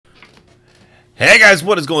Hey guys,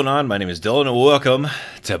 what is going on? My name is Dylan and welcome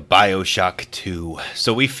to Bioshock 2.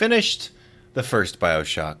 So we finished the first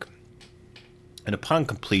Bioshock, and upon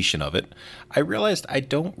completion of it, I realized I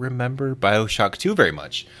don't remember Bioshock 2 very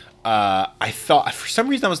much. I thought, for some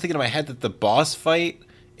reason I was thinking in my head that the boss fight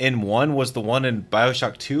in 1 was the one in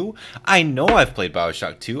Bioshock 2. I know I've played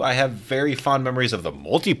Bioshock 2. I have very fond memories of the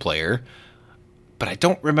multiplayer, but I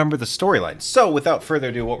don't remember the storyline. So, without further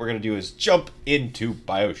ado, what we're going to do is jump into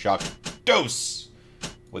Bioshock Dose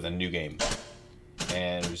with a new game.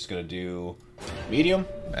 And we're just going to do medium,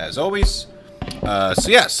 as always.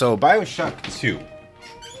 So Bioshock 2.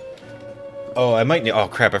 Oh, I might need... Oh,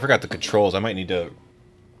 crap, I forgot the controls. I might need to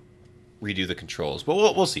redo the controls. But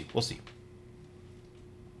we'll see. We'll see.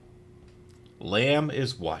 Lamb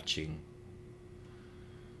is watching.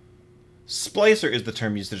 Splicer is the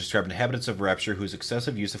term used to describe inhabitants of Rapture whose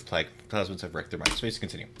excessive use of plasmids have wrecked their minds. Space to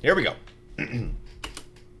continue. Here we go.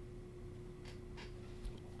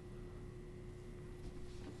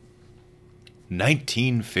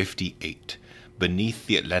 1958, beneath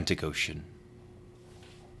the Atlantic Ocean.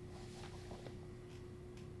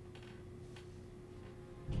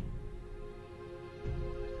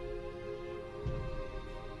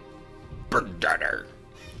 Burner.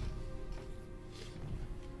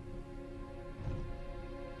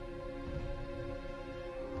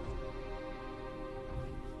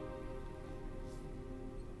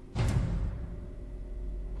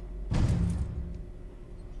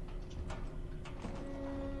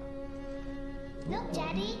 Look,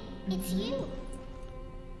 Daddy, it's you.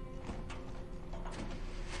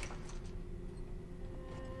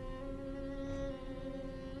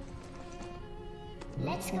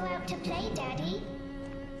 Let's go out to play, Daddy.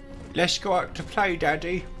 Let's go out to play,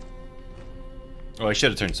 Daddy. Oh, I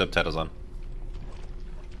should have turned subtitles on.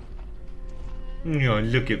 Oh,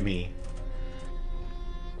 look at me.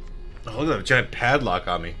 Oh, look at that giant padlock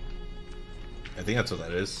on me. I think that's what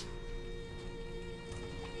that is.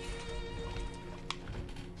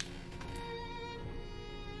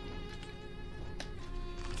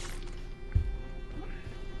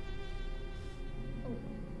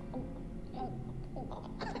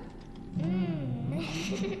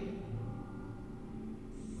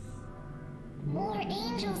 More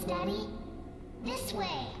angels, Daddy. This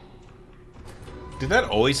way. Did that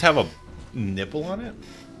always have a nipple on it?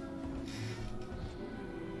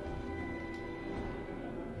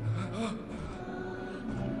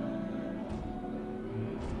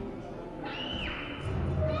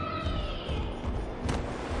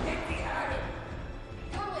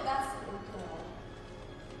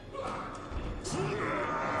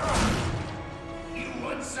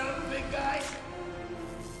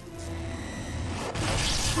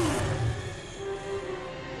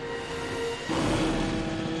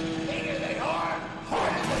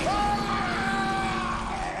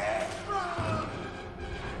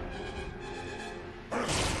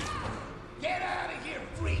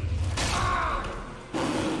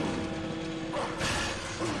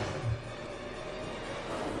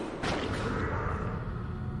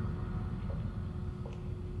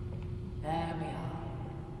 There we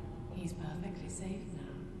are. He's perfectly safe now.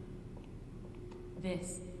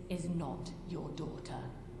 This is not your daughter.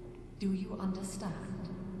 Do you understand?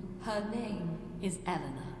 Her name is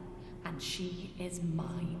Eleanor, and she is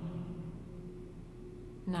mine.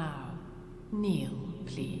 Now, kneel,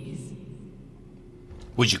 please.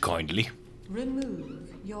 Would you kindly?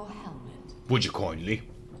 Remove your helmet. Would you kindly?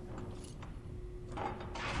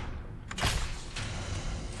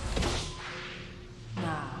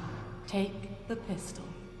 Now, take the pistol.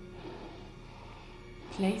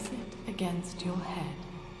 Place it against your head.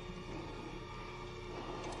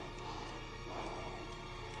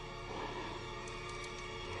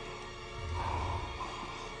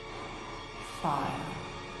 Fire.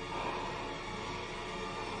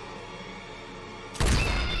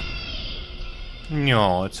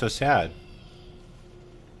 No, it's so sad.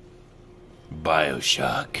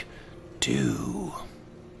 Bioshock 2.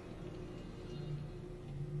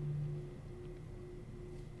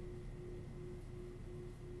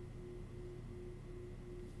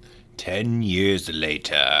 Ten years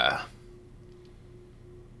later.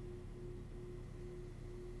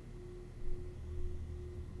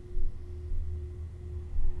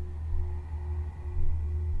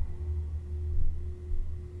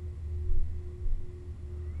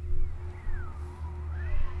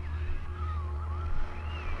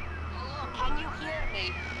 Hello, can you hear me?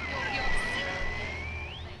 You're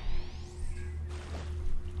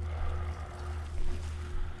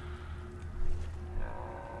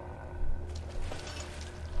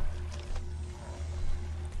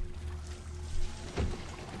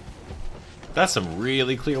That's some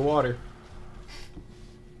really clear water.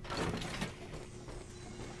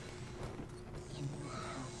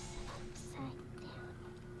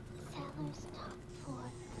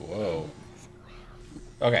 Whoa.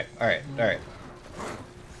 Okay, alright, alright.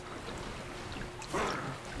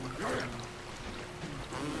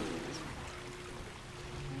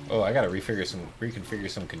 Oh, I gotta reconfigure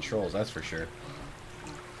some controls, that's for sure.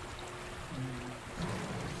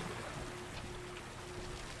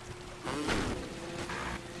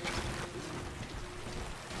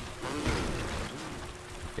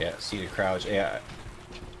 Yeah, C to crouch. Yeah,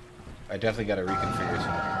 I definitely gotta reconfigure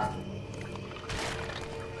some.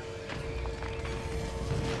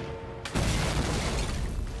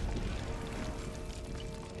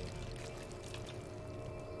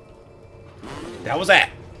 That was that.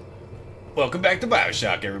 Welcome back to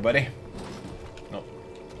Bioshock, everybody. Nope.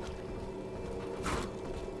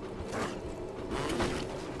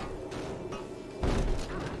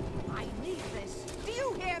 I need this. Do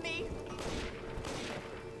you hear me?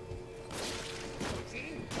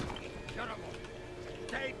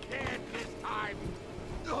 They can't this time.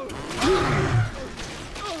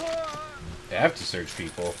 They have to search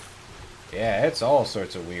people. Yeah, it's all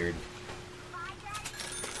sorts of weird.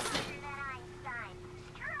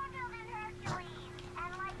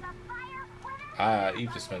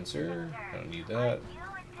 Eve dispenser. I don't need that.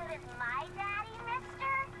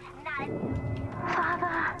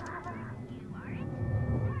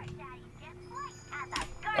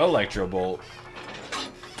 Electro bolt.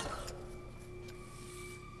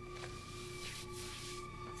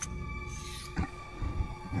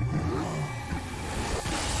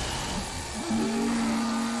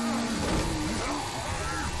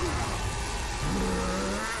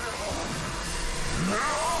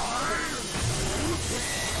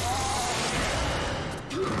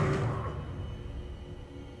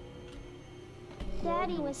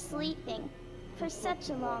 Daddy was sleeping for such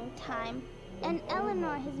a long time, and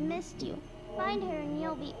Eleanor has missed you. Find her and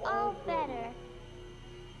you'll be all better.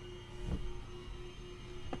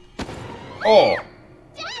 Oh!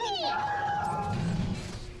 Daddy!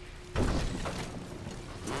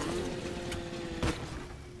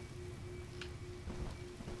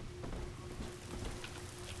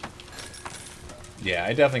 Yeah,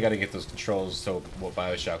 I definitely got to get those controls to what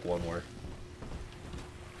Bioshock 1 were.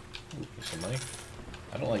 Ooh, there's some money.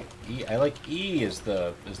 I don't like E. I like E as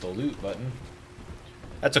the loot button.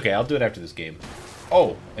 That's okay. I'll do it after this game.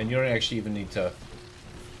 Oh, and you don't actually even need to.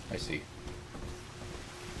 I see.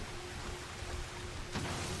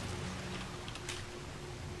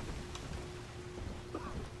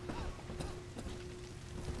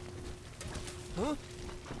 Huh?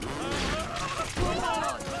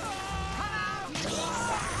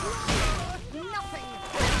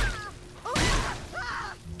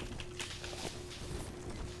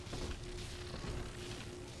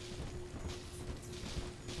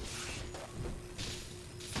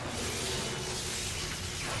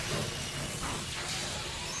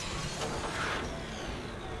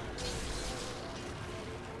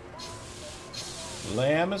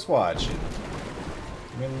 Lamb is watching.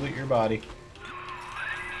 I'm gonna loot your body.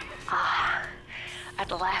 Ah, at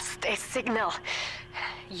last a signal.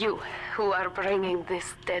 You, who are bringing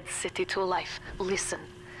this dead city to life, listen.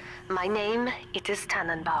 My name, it is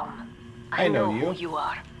Tannenbaum. I know who you. you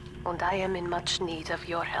are, and I am in much need of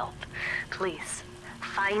your help. Please,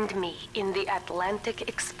 find me in the Atlantic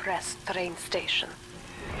Express train station.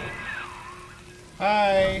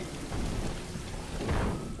 Hi.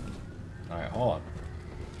 Alright, hold on.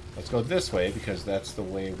 Let's go this way, because that's the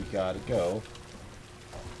way we gotta go.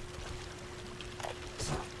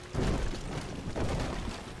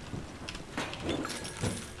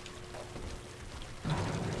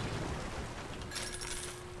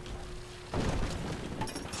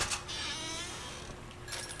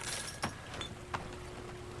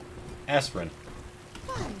 Aspirin.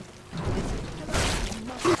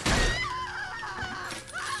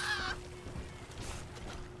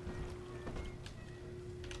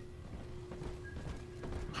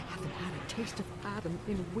 Taste of Adam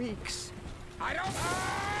in weeks. I don't.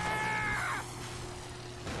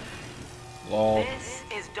 Lol. This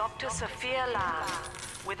is Dr. Sophia Lamb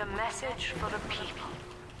with a message for the people.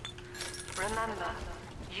 Remember,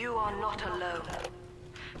 you are not alone.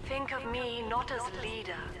 Think of me not as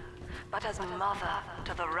leader, but as mother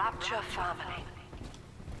to the Rapture family.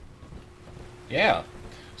 Yeah.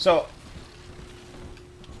 So...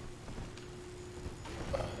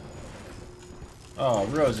 Oh,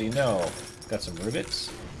 Rosie, no. Got some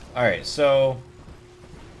rivets? Alright, so...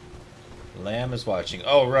 Lamb is watching.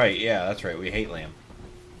 Oh, right, yeah, that's right. We hate Lamb.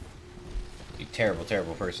 You terrible,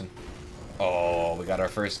 terrible person. Oh, we got our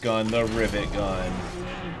first gun, the rivet gun.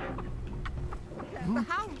 The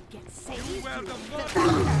hound gets saved. Well, the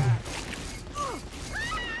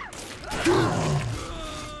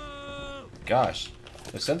Gosh,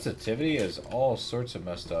 the sensitivity is all sorts of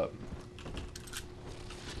messed up.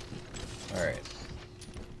 Alright.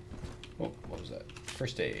 Oh, what was that?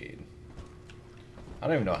 First aid. I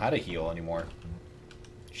don't even know how to heal anymore.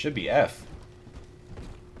 Should be F.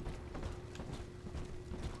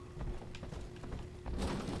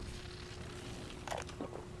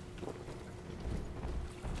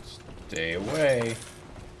 Stay away.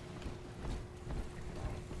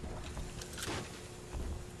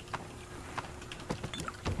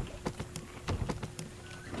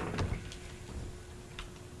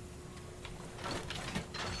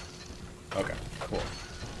 Okay, cool.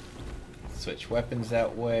 Switch weapons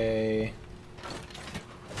that way.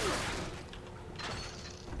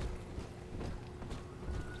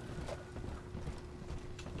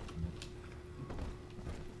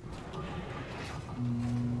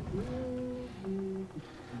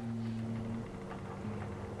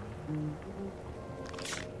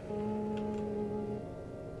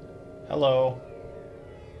 Hello.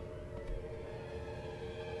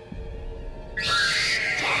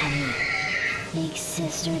 Daddy, Big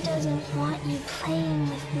Sister doesn't want you playing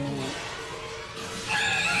with me.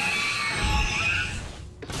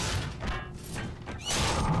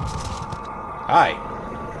 Hi.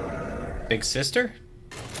 Big sister?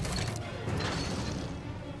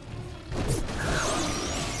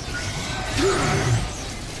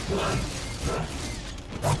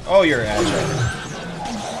 Oh, you're agile.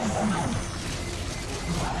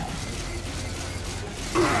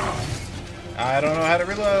 I don't know how to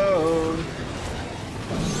reload.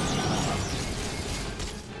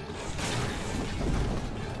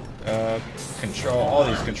 Control. All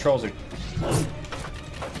these controls are.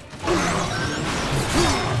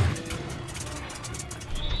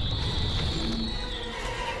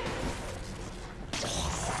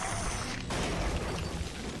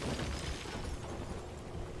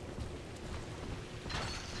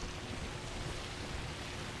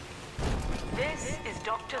 This is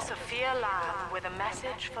Dr. Sophia Lamb with a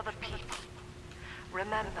message for the people.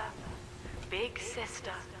 Remember, Big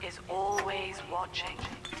Sister is always watching.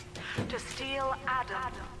 To steal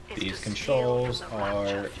Adam is These to controls steal from the are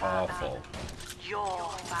Rapture family. awful. Your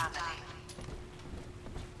family.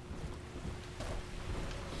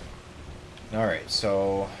 Alright,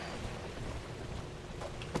 so.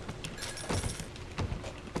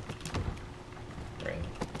 Right.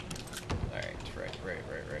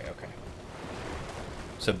 Right, okay.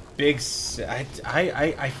 So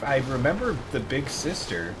I remember the Big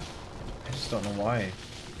Sister. I just don't know why.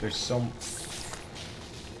 There's so.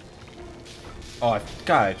 Oh,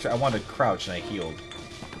 God, I wanted to crouch and I healed.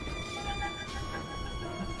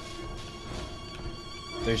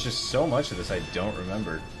 There's just so much of this I don't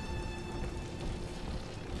remember.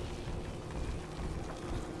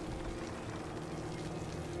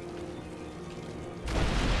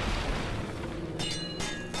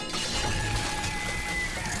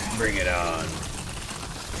 Bring it on.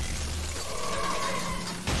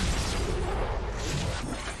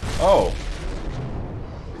 Oh.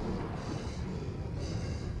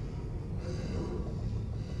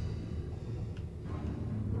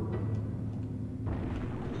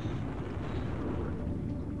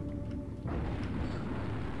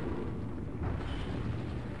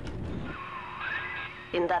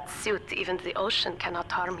 In that suit, even the ocean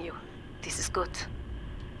cannot harm you. This is good.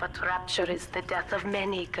 But Rapture is the death of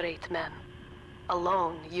many great men.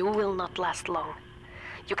 Alone, you will not last long.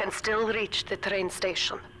 You can still reach the train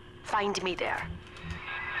station. Find me there.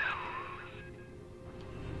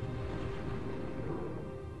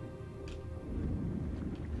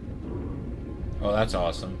 Oh, that's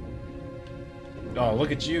awesome. Oh,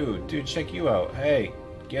 look at you. Dude, check you out. Hey,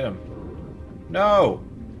 get him. No!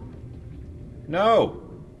 No!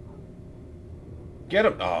 Get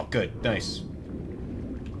him! Oh, good. Nice.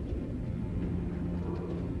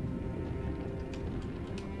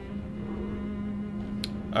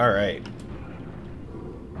 Alright.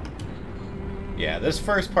 Yeah, this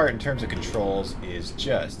first part in terms of controls is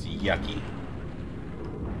just yucky.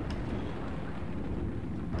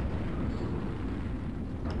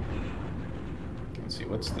 Let's see,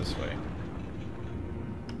 what's this way?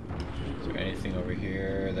 Is there anything over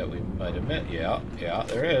here that we might have met? Yeah,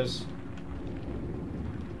 there is.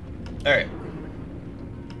 Alright.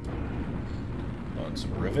 Want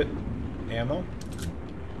some rivet ammo.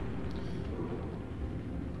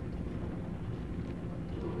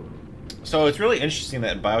 So it's really interesting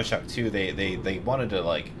that in Bioshock 2 they wanted to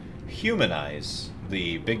like humanize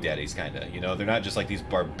the Big Daddies, kind of. You know, they're not just like these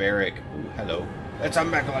barbaric... Ooh, hello. It's a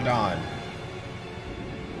Megalodon!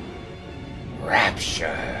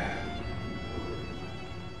 Rapture!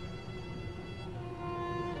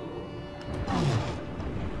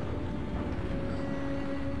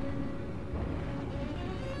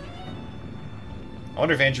 I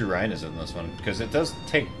wonder if Andrew Ryan is in this one, because it does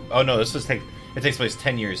take... Oh no, this does take... It takes place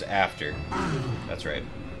 10 years after. That's right.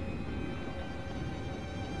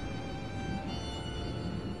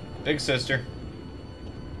 Big sister.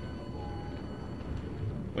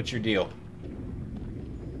 What's your deal?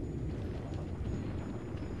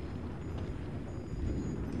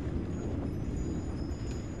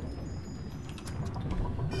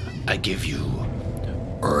 I give you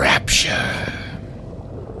Rapture.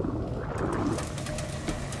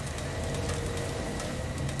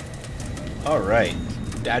 Alright,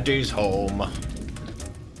 Daddy's home.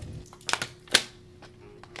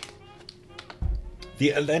 The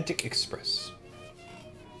Atlantic Express.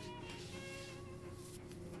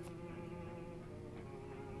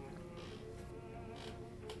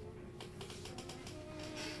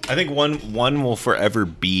 I think one will forever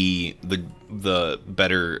be the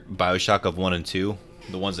better Bioshock of 1 and 2.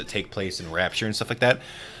 The ones that take place in Rapture and stuff like that.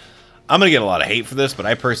 I'm gonna get a lot of hate for this, but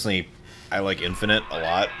I like Infinite a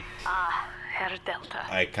lot. Herr Delta.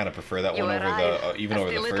 I kind of prefer that You one over arrive, the even as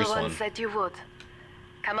over the little first one one. said you would.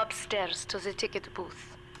 Come upstairs to the ticket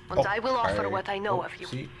booth, and I will offer what I know of you.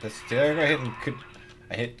 See, there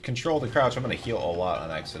I hit control to crouch. I'm gonna heal a lot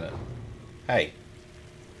on accident. Hey.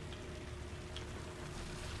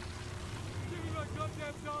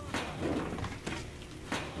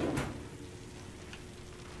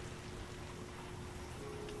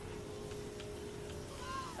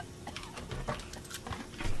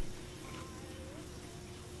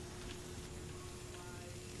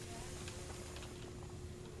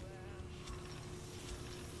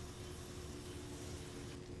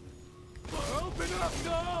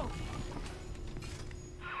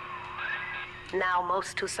 Now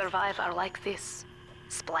most who survive are like this.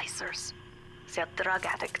 Splicers. They're drug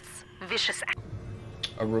addicts. Vicious.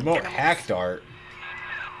 A remote hack dart.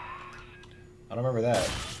 I don't remember that.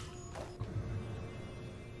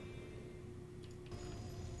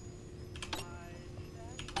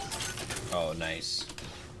 Oh, nice.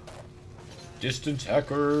 Distant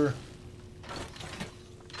hacker.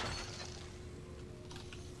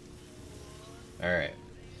 Alright.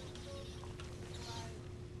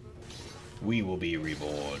 We will be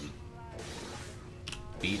reborn.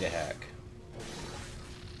 Be the hack.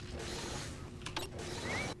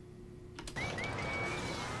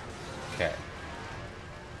 Okay.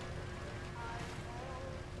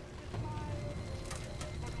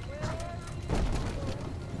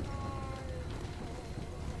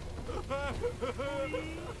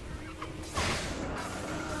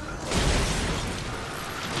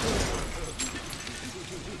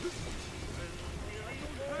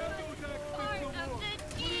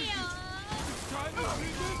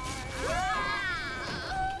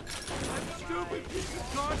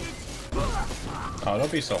 Oh,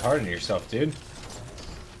 don't be so hard on yourself, dude.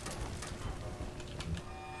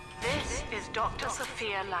 This is Dr.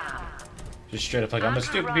 Sophia Lamb. Just straight up like, I'm a Andrew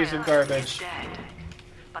stupid piece of Ryan garbage. is dead,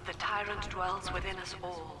 but the tyrant dwells within us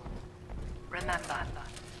all. Remember,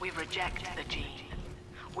 we reject the gene.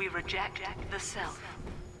 We reject the self.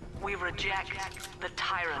 We reject the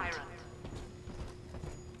tyrant.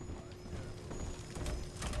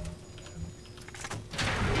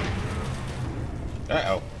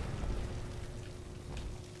 Uh-oh.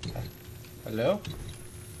 Hello?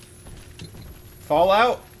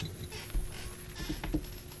 Fallout?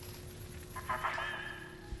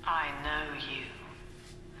 I know you.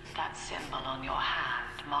 That symbol on your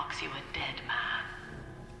hand marks you a dead man.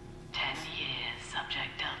 10 years,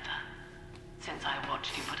 Subject Delta, since I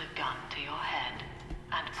watched you put a gun to your head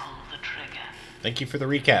and pull the trigger. Thank you for the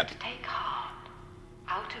recap. Take heart.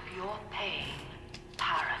 Out of your pain,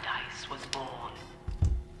 paradise was born.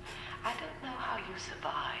 I don't know how you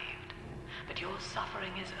survived, but your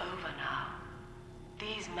suffering is over now.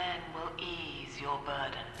 These men will ease your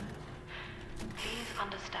burden. Please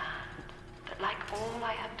understand that like all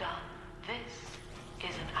I have done, this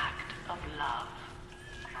is an act of love.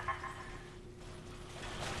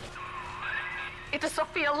 It is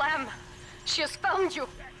Sophia Lamb. She has found you.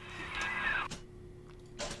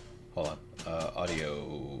 Hold on.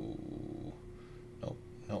 Audio.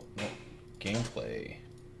 Nope. Gameplay.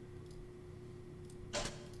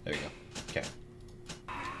 There you go. Okay.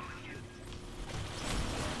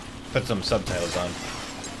 Put some subtitles on.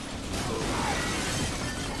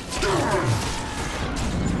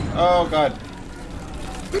 Oh god.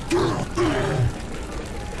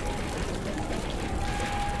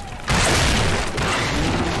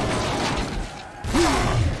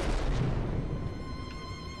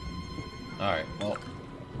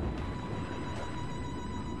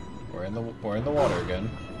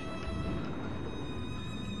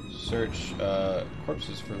 Search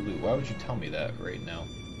corpses for loot. Why would you tell me that right now?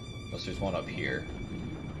 Unless there's one up here.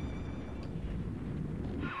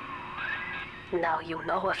 Now you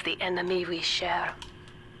know of the enemy we share,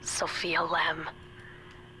 Sophia Lamb.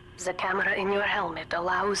 The camera in your helmet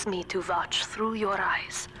allows me to watch through your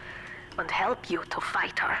eyes and help you to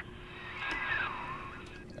fight her.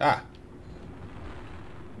 Ah.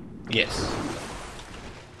 Yes.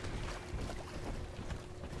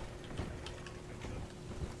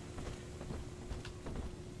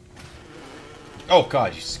 Oh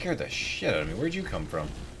god, you scared the shit out of me. Where'd you come from?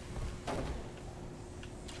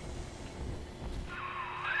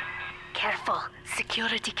 Careful,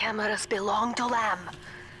 security cameras belong to Lamb.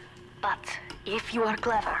 But if you are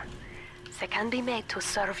clever, they can be made to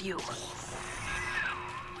serve you.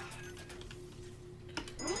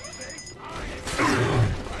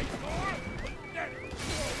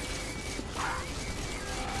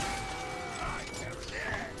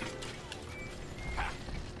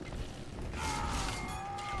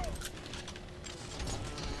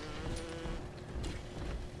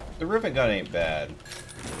 The rivet gun ain't bad,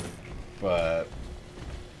 but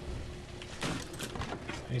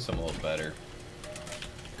I need something a little better.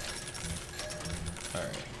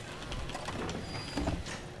 Alright.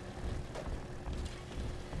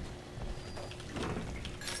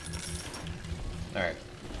 Alright.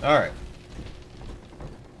 Alright.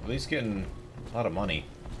 At least getting a lot of money.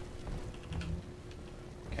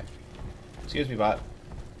 Okay. Excuse me, bot.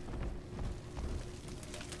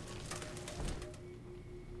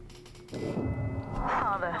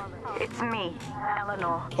 Father, it's me,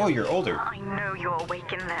 Eleanor. Oh, you're older. I know you're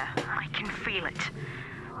awake in there. I can feel it.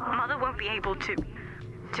 Mother won't be able to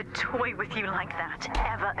toy with you like that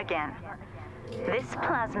ever again. This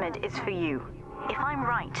plasmid is for you. If I'm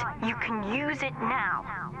right, you can use it now.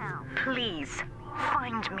 Please,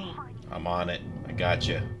 find me. I'm on it. I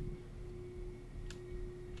gotcha.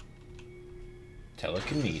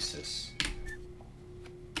 Telekinesis.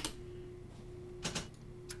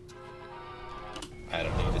 I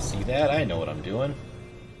don't need to see that. I know what I'm doing.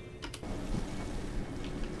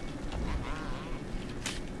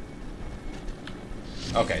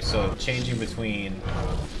 Okay, so changing between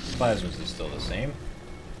plasmas is still the same.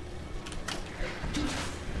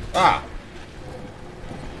 Ah!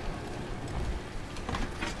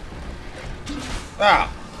 Ah!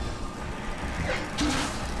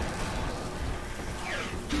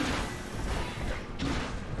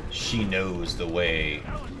 She knows the way.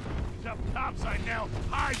 He's up topside now,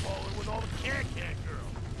 eyeballing with all the can-can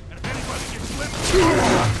girls. And if anybody gets slipped...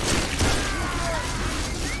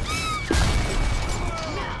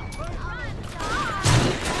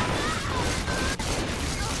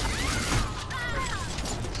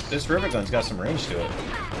 This river gun's got some range to it.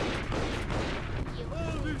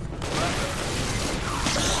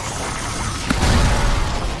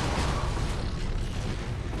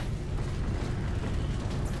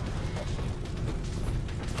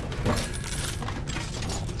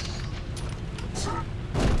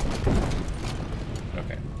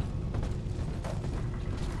 Okay.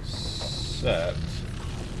 Set.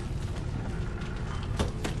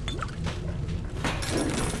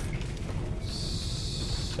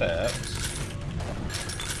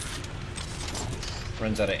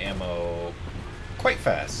 Runs out of ammo quite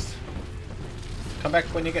fast. Come back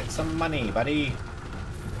when you get some money, buddy.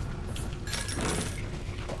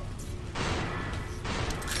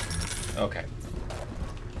 Okay.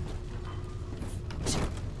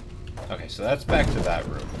 Okay, so that's back to that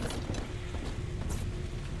room.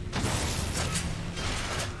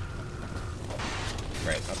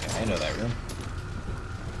 Right, okay, I know that room.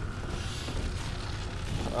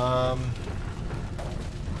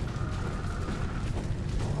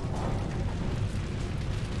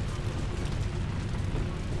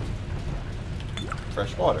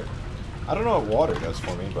 Fresh water. I don't know what water does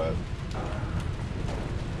for me, but...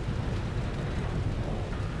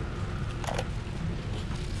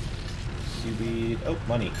 Seaweed... Oh,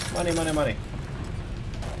 money. Money, money, money.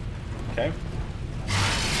 Okay.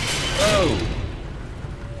 Oh!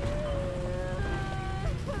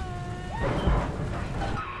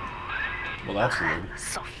 Well, that's rude.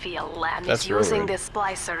 Sophia Lamb That's is real using rude. the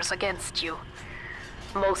splicers against you.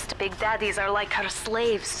 Most big daddies are like her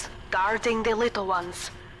slaves, guarding the little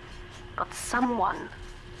ones. But someone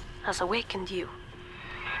has awakened you.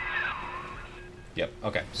 Yep,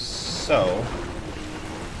 okay. So...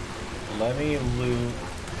 Let me loot...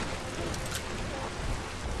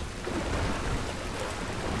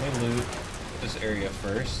 Let me loot this area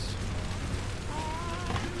first.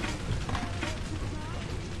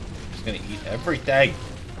 Just gonna eat everything.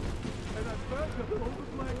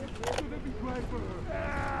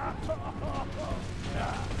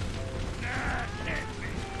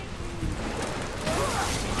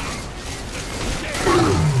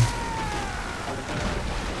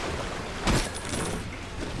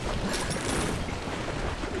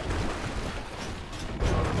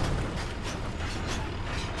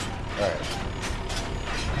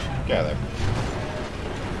 Yeah, there.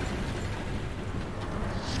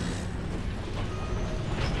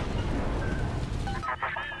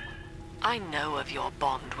 I know of your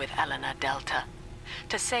bond with Eleanor Delta.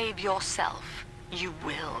 To save yourself, you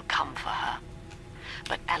will come for her.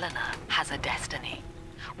 But Eleanor has a destiny,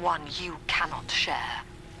 one you cannot share.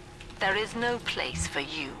 There is no place for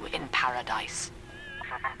you in paradise.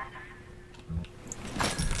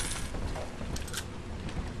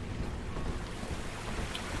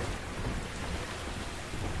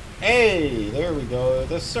 Hey, there we go.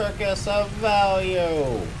 The Circus of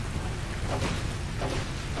Value.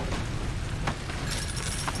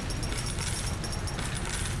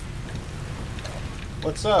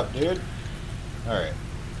 What's up, dude? Alright.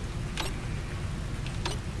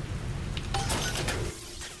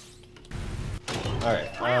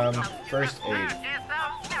 Alright, first aid.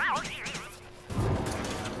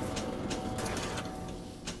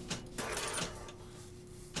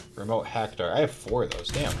 Remote hack dart. I have 4 of those,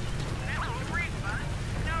 damn.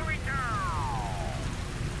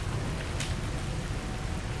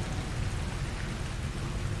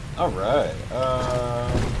 Alright,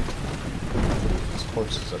 this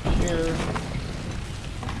corpse is up here.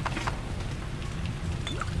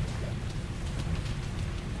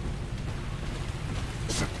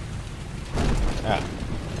 Ah.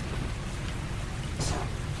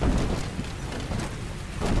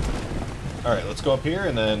 Alright, let's go up here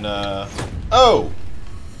and then, oh!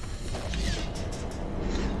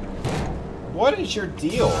 What is your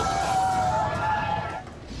deal?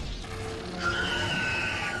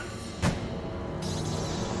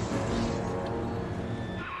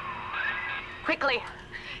 Quickly,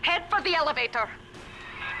 head for the elevator.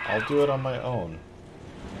 I'll do it on my own.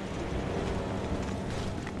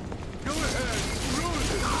 Go ahead, ruin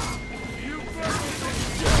it. You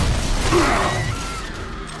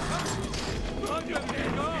I'm gonna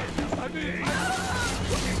get on. I mean,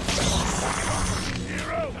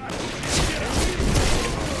 Hero.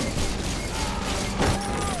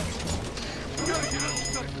 We gotta get us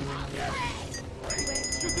something.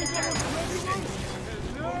 You think I was ready?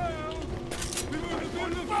 No. We were to do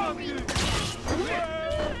something.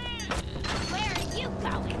 Where are you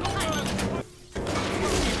going?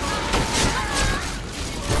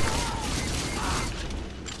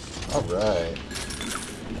 Alright.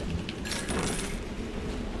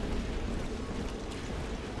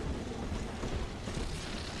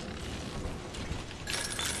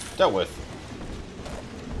 Dealt with.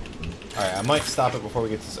 Alright, I might stop it before we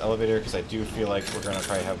get to this elevator, because I do feel like we're going to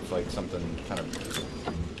probably have like something kind of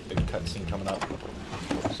big cutscene coming up.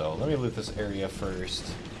 So let me loot this area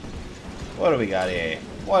first. What do we got here?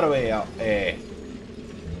 What do we got here?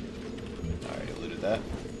 Alright, looted that.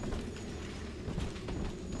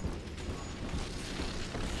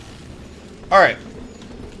 Alright.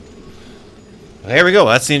 There we go.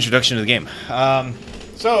 That's the introduction to the game.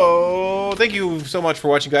 So, thank you so much for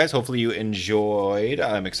watching, guys. Hopefully you enjoyed.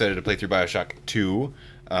 I'm excited to play through Bioshock 2.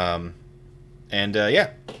 Yeah.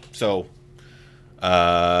 So,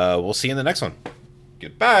 we'll see you in the next one.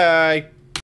 Goodbye!